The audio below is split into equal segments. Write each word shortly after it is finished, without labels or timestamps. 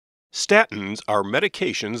Statins are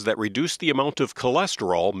medications that reduce the amount of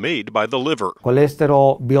cholesterol made by the liver.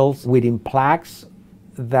 Cholesterol builds within plaques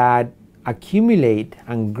that accumulate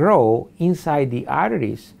and grow inside the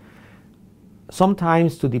arteries,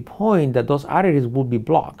 sometimes to the point that those arteries will be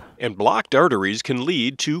blocked. And blocked arteries can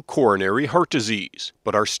lead to coronary heart disease.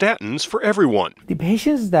 But are statins for everyone? The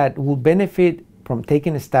patients that will benefit from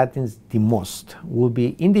taking statins the most will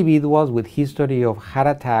be individuals with history of heart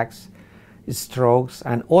attacks, strokes,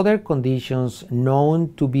 and other conditions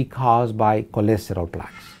known to be caused by cholesterol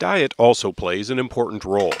plaques. Diet also plays an important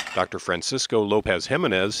role. Dr. Francisco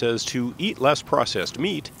Lopez-Jimenez says to eat less processed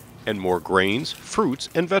meat and more grains, fruits,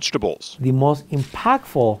 and vegetables. The most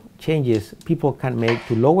impactful changes people can make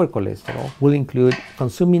to lower cholesterol will include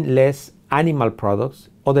consuming less animal products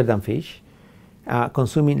other than fish,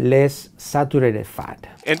 consuming less saturated fat.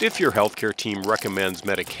 And if your healthcare team recommends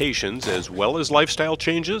medications as well as lifestyle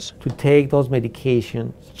changes, to take those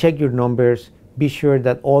medications, check your numbers, be sure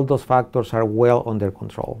that all those factors are well under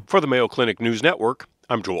control. For the Mayo Clinic News Network,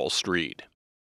 I'm Joel Streed.